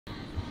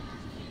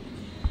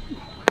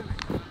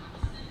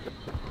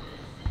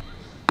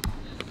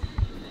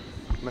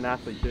I'm an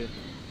athlete too.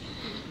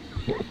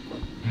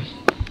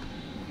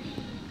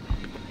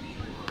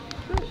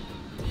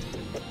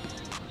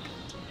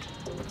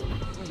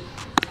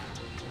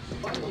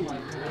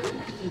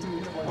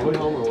 Are we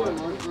home or what?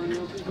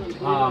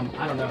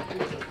 I don't know.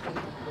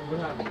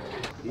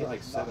 He had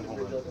like 7 home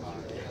runs.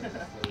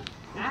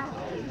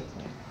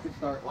 Good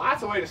start. Well,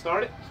 that's the way to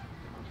start it.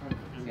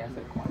 Yeah, I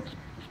said quiet.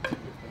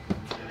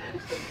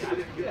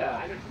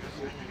 Yeah.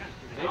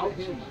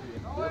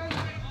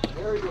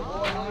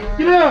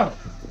 Get out!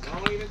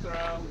 Don't even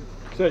throw.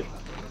 Say.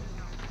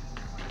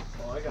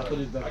 Oh, I got it.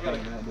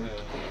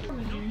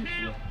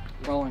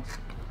 Rolling.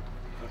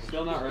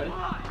 Still not ready?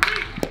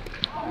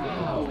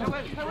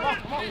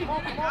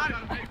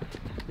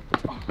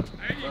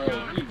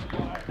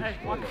 Hey,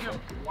 watch him.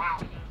 Wow.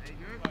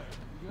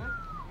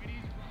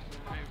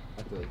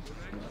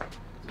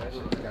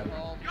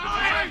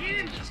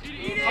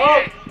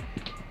 Oh!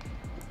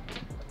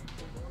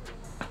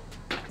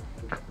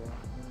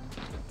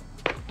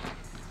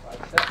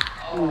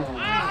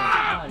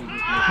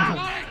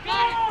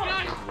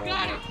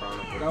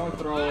 Don't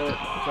throw it.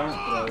 Don't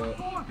throw it.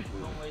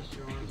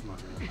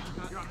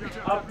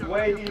 Up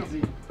way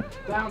easy.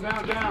 Down,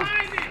 down, down.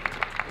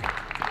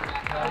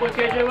 Look,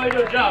 KJ, way to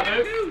do a job,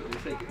 dude.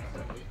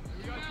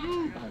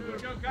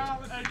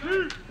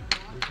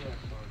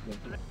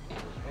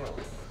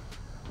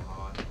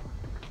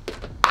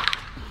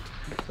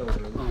 So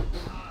early.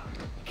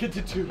 Get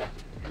to 2. Gotta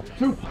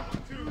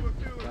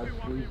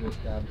squeeze it.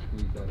 Gotta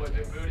squeeze that.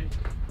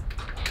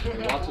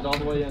 Watch it all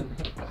the way in.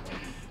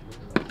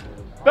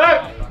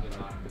 Back!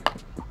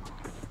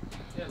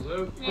 Yeah,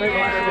 Luke.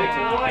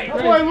 Great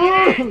boy,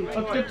 Luke!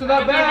 Let's get to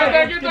that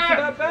bag! Let's get to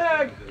that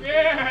bag!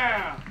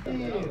 Yeah!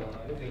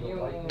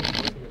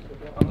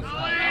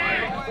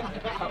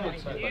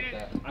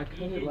 I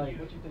couldn't like.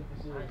 What do you think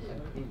this is?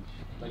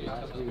 Like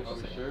last week,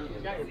 for sure.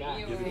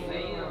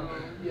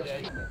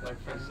 Like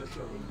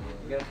Francisco.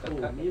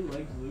 Me and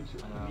legs loose.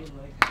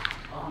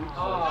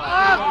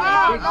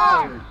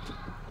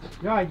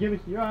 You're alright, give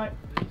it. You're alright.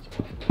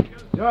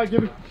 You're alright,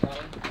 give it.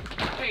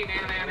 Hey, now.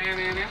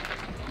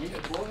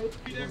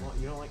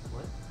 You don't like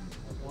what?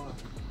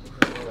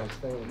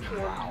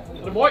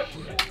 The boy.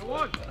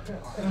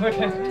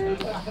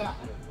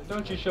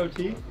 Don't you show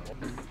teeth?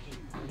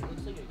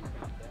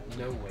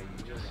 No way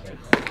you just said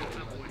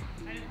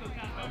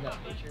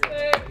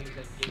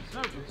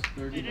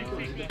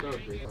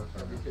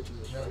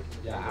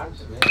yeah, I'm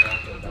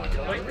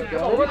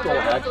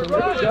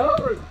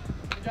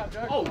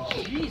Oh,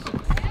 Jesus.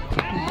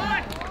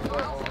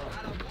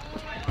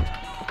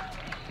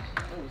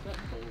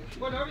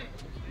 What are we?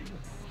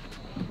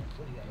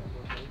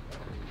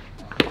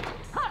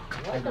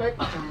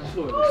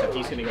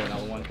 He's gonna go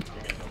another one.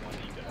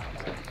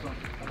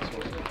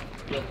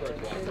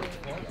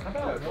 How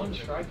about one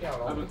strikeout?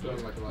 I've been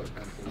throwing like a lot of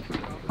pencils.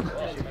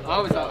 I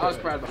was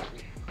proud of him.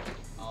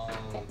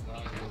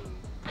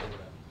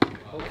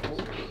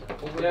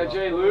 Yeah,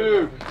 Jay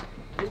Luke.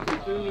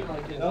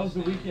 That was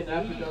the weekend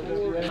after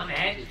WWF.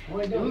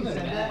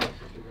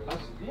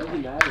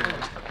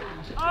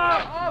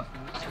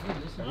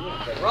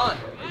 Run.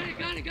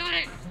 Got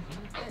it.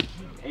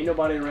 Ain't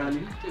nobody around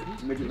you.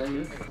 Midget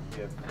lady.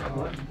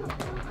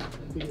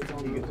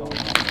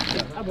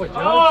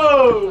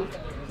 Oh!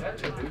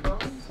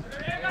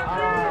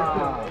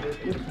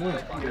 Good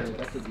point.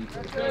 That's a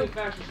defense.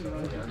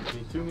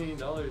 $2 million.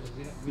 I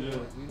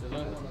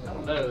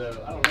don't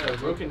know.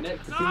 Broken neck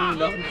for $2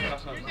 million.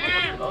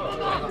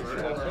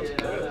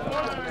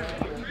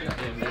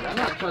 I'm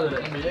not part of the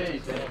NBA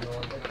thing.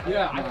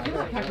 Yeah, I feel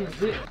like I can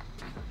sit.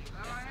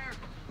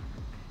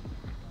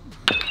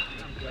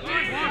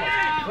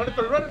 Run it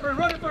through. Let's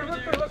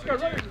go,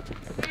 run it.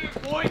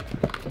 Boy.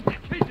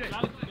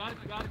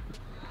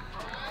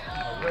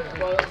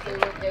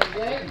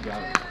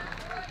 Got it.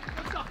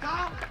 What's up,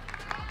 Kyle?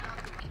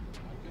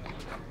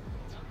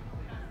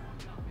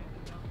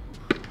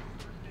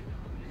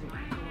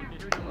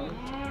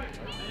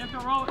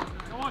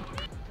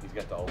 He's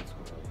got the old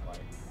school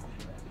like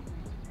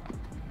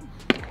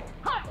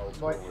old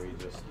school where he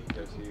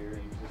goes here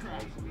and he just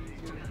makes it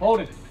easier.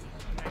 Holden.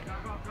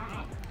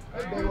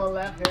 Big one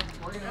left here.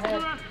 Working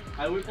ahead.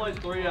 Hey, we played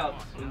 3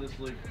 outs in this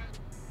league.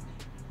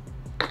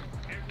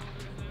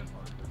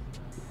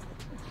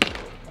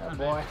 Oh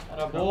boy.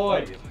 Oh boy.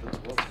 If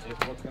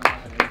what's going to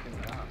happen anything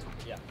or not.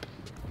 Yeah.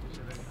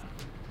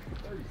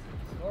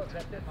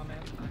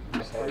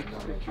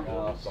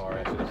 Oh, sorry,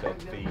 I should have said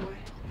feet.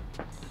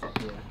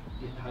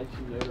 Get height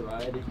and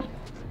notoriety.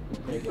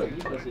 I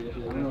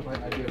don't know if I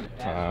do it.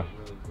 Uh-huh.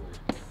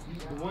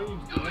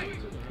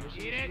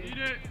 Eat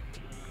it.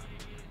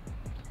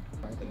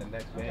 In the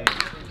next game, the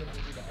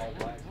All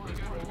Blacks.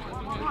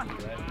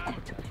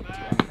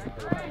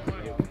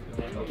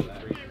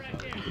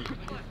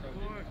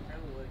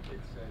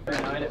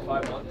 9 at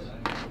 5 months.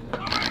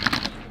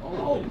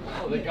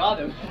 Oh, they got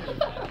him.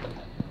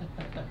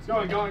 It's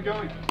going.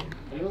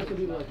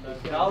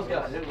 Kyle's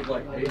got hit with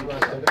like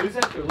 80%. Who's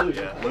after Luke?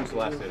 Yeah, Luke's the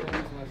last hitter.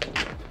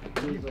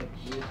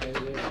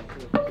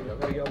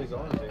 gotta get all these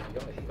arms in. You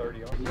got like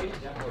 30 arms.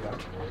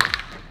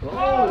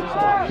 Oh!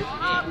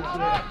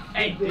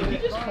 Hey, did he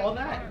just call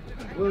that?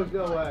 Move,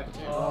 go away.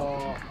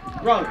 Oh.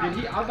 Bro, did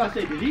he? I was about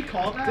to say, did he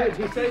call that?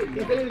 Dude, he said he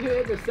didn't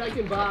hit the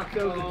second box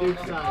over the Duke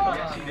side.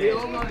 Yes, he He did.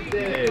 almost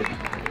did.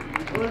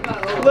 What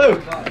about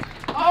Luke.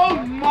 Oh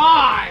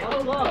my!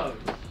 Oh, love.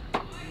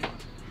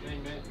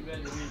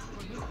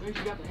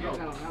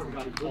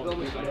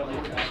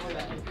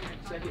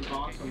 Second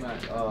box on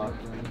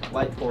that.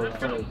 Light pole in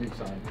front of the Duke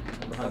sign.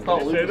 I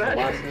thought Luke was the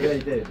last. Yeah, he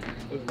did.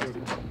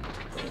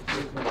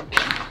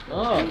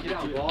 Oh. Get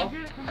out, ball.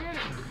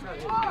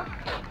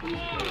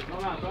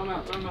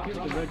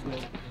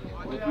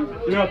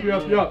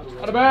 You up.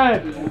 Out of bed!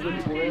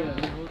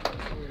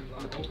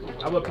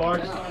 How about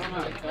Parks?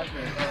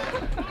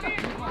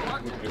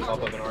 You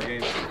pop up in our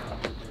game.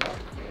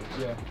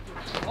 Yeah.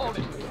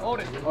 Hold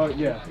it. Oh,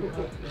 yeah.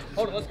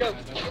 Hold it, let's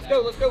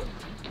go.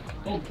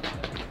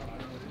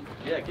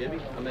 Yeah, Gibby.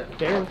 I'm in.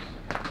 Darren?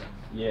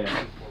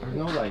 Yeah. There's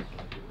no like.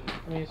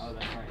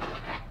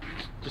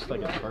 Just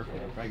like a purple,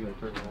 regular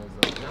purple.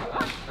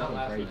 Nothing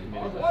crazy.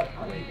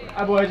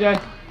 Hi, boy, Jay.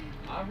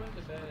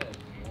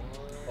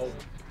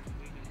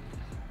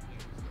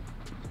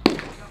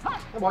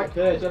 Boy.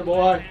 Okay, set a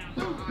boy.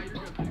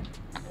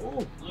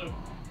 Oh.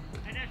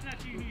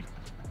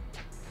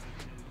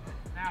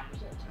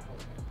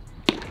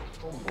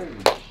 Holy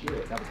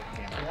shit, that was a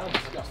hammer. That was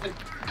disgusting.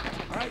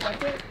 Alright,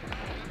 that's it.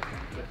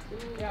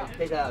 Yeah.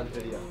 Take that out of the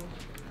video.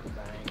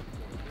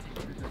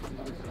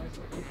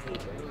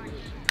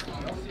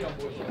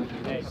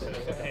 Hey,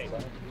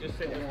 just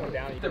sit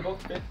down. They're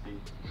both 50.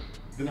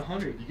 Then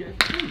 100, you get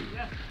it for free.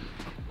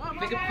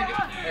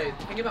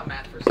 Think about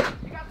math for a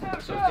second.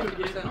 So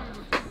 50% off.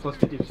 Plus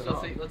 50% So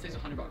off. let's say it's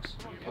 $100.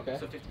 Okay.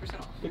 So 50%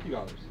 off.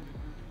 $50.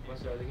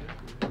 What's that again?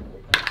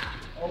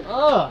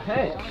 Oh,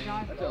 hey.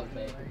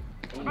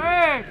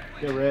 Hey!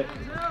 Get Rick.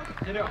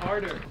 Hit it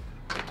harder.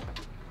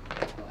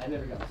 I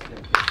never got a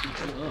stick.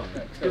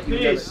 Good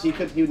piece. He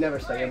would never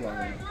stay in long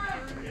enough.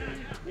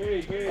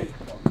 Good.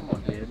 Come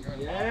on, dude.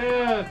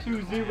 Yeah,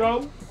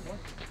 2-0.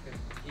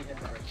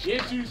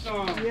 Get you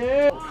some.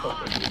 Yeah.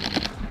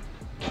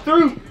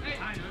 Through.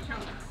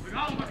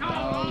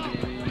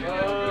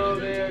 Whoa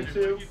there,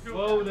 two.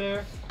 Whoa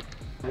there.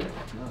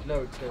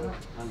 No, two.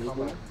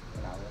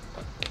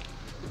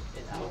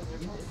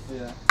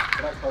 Yeah.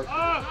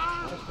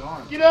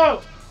 Get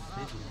out.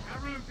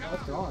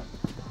 That's gone.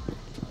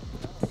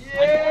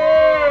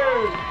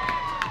 Yeah.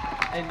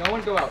 Hey, no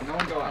one go out.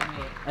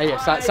 Hey, yeah,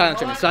 silent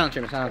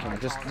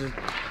treatment. Just.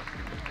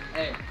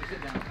 Hey, sit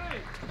down.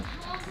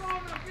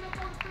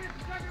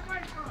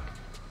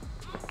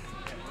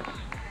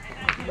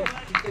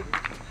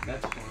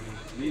 That's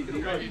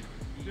funny.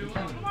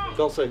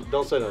 Don't say no.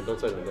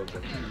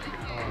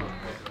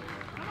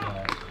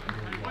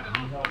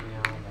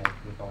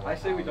 I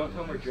say we don't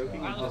tell them we're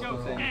joking and just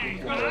don't say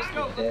anything. Let's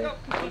go.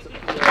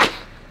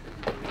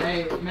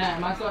 Hey, Matt,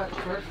 am I still at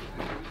first?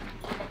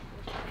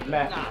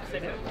 Matt.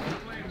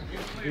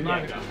 You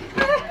mind?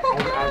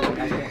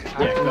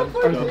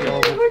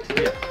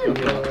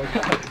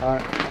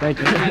 Alright, thank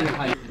you.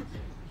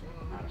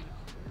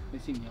 They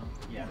seem young.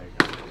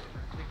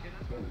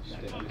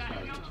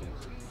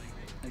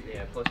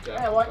 Yeah, plus Jack.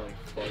 Hey, what?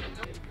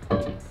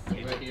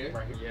 Right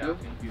here? Yeah.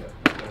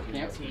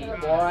 Can't see.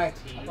 Boy.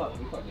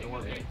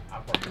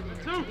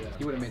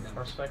 He would have made them.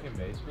 Our second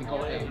baseman.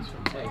 Oh, hey.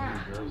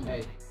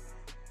 Hey.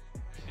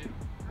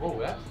 Oh,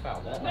 that's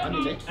foul.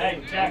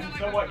 Hey, Jackson,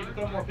 so what? Get to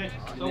throw more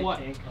pitches. So what?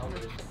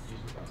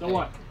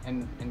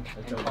 And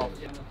call.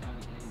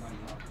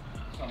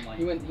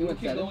 He went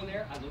seven. Go in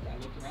there. I looked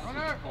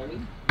around.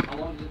 Holden. How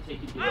long did it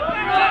take you to get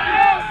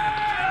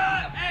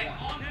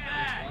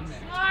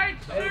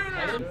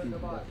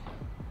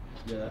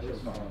Yeah, that's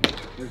just fine.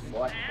 There's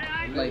what?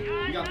 Like,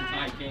 We got the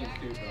tied games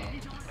too,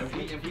 bro.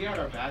 If we had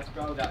our bats,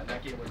 bro, that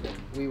game would have been.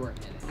 we weren't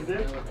in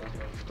it.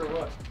 For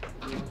what?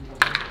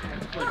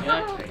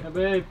 Hey,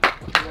 babe.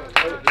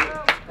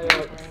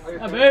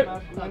 Hey, babe.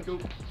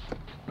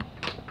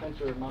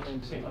 Enter my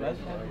name.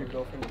 Imagine having your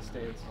girlfriend in the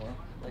States.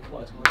 Like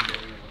what?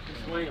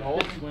 Swing,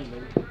 hold.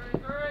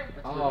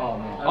 Oh,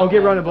 man. Oh,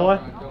 get running, boy.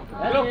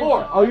 Get up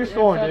 4. Oh, you're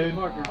scoring, dude.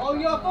 Oh,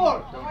 you got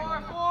 4.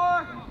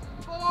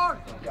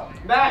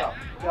 Matt!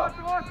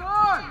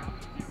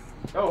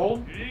 Go,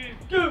 hold.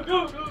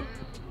 Go.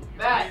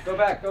 Matt! Go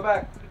back. I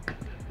got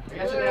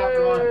you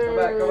after one.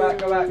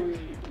 Go back.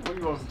 What,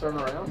 you want us to turn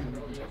around?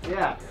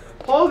 Yeah.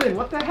 Holden,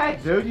 what the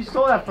heck, dude? You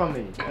stole that from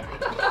me.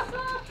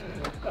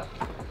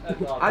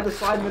 I had to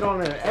slide it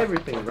on and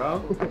everything,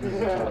 bro.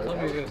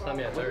 Somebody's gonna send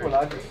me a third. What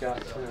I just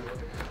got.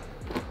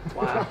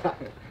 Wow.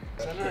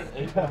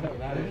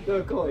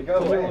 No, Coley, go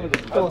away.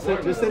 Come on,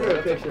 just send her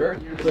a picture.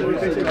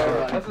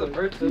 That's the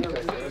first thing.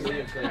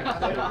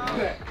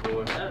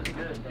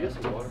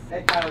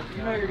 Hey, Kyle,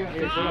 you know you're going to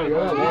get some.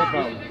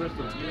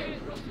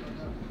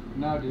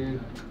 No,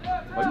 dude.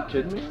 Are you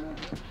kidding me?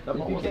 That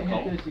ball wasn't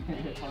cold. You can't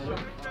hit harder.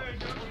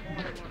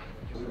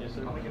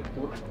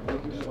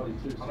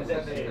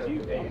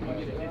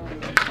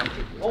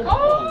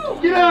 Oh,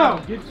 Get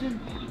out! Gibson.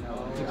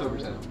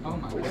 Oh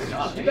my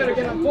God. You better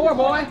get on 4,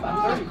 boy.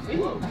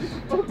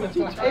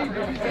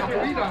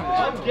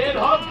 Get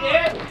up,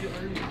 get!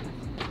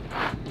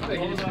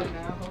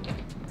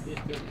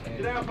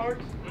 Get out,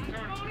 Parks.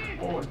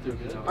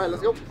 Alright,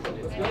 let's go.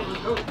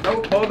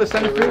 No, ball to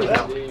center field.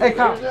 Hey,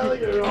 Kyle.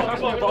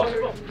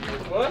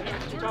 What?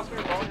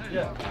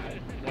 Yeah.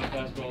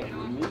 Fastball.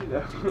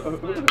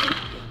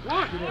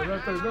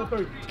 Run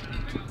through.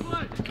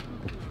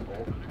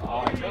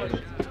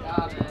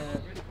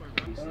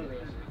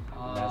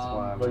 That's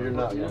why. But you're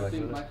not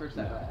going My first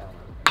at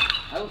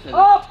I will say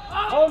Up!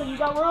 Holden, you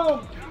got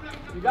room.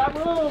 You got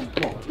room.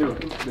 Come on, do it.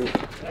 Do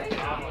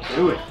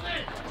it.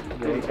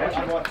 I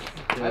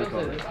will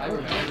say this. I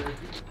remember.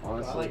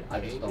 Honestly, I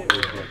just don't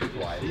really feel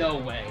quiet. No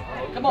way.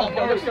 Come on,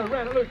 Let's Forrest. go,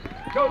 Ren. Look.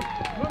 Go.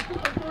 Look.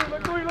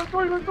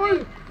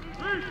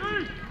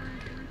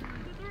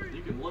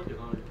 You can look it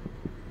on it.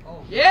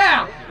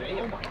 Yeah!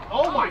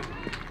 Oh my.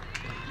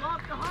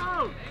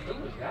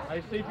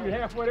 I see if you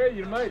halfway there,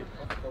 you made it.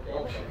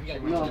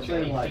 No, I'm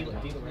saying like.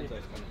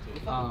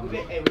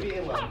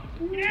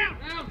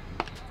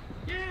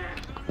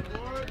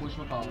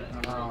 Whatchamacallit?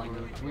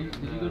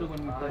 Did you go to when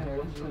we played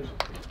Harris?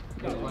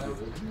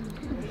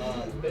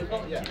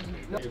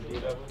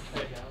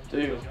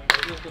 Two.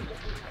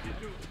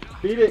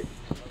 Beat it.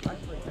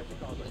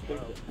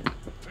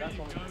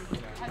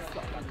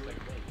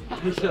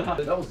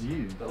 That was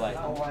you. But like,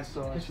 oh, I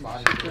saw it.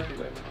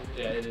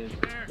 Yeah, it is.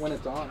 When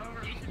it's on.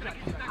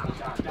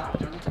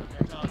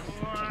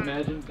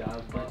 Imagine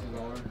God's boxing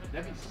arm.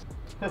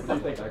 What do you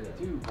think I got?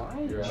 Dude, why?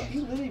 She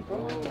literally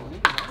broke it.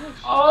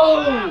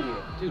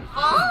 Oh! Dude,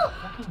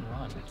 fucking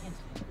run. I can't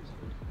stand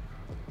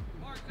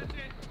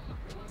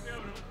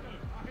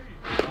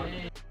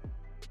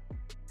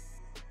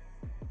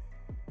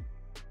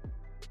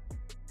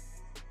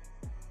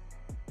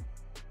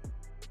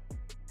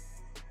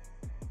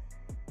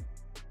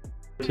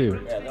Two.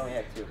 Yeah, they only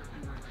had 2.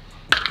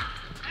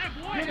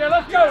 Yeah,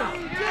 let's go.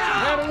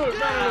 Man, look,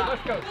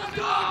 let's go.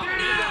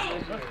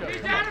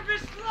 He's out of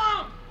his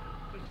slump.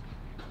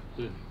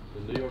 Dude,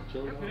 the New York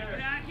chili dog?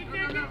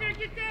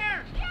 Get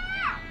there.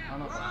 Yeah.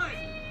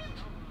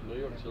 New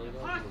York chili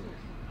dog?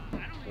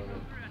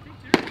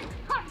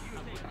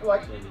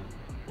 Like,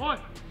 One.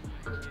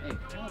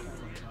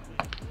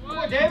 Come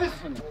on, Davis.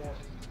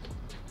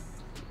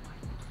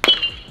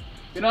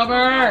 Get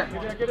over!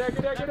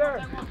 Get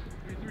there.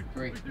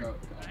 3, go.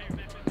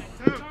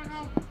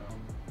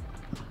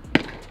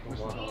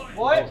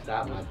 What?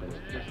 that might be.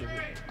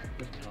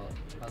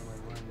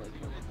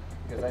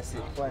 Because I see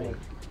plenty.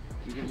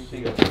 You can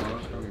see a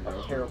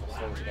terrible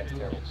things against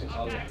terrible things.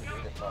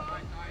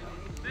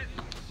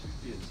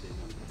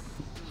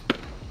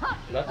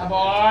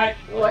 Boy.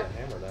 What?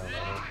 Hammer down,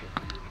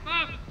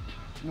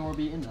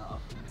 Norby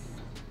enough.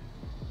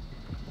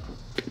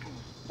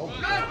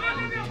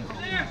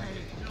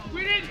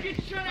 We didn't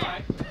get shut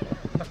out.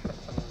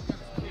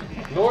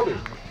 Norby,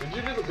 did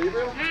you do the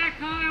B-reel? Yeah,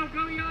 Kyle,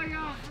 go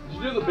yo-yo. Did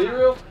you do the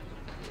B-reel?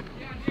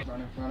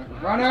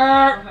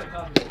 Runner!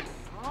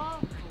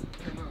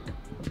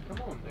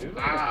 Come on, dude.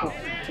 Wow.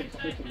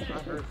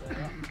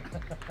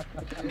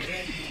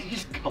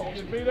 He's cold.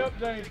 You beat up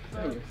James.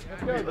 Let's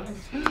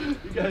go.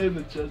 You got hit in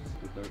the chest.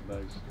 The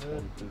Dirtbags.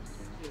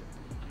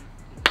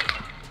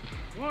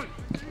 One.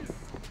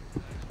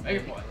 Make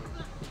it boy.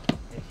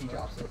 He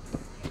drops it.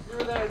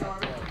 You're there,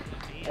 Norman.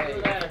 Hey.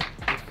 You're there.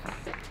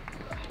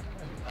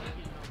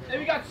 Hey,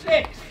 we got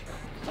 6.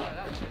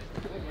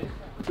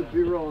 The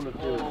B-roll on the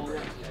field.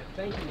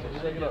 Thank you.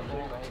 Shake it up.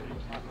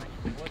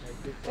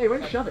 Hey,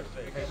 where'd you shove it?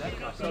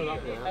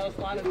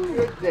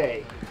 Good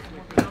day.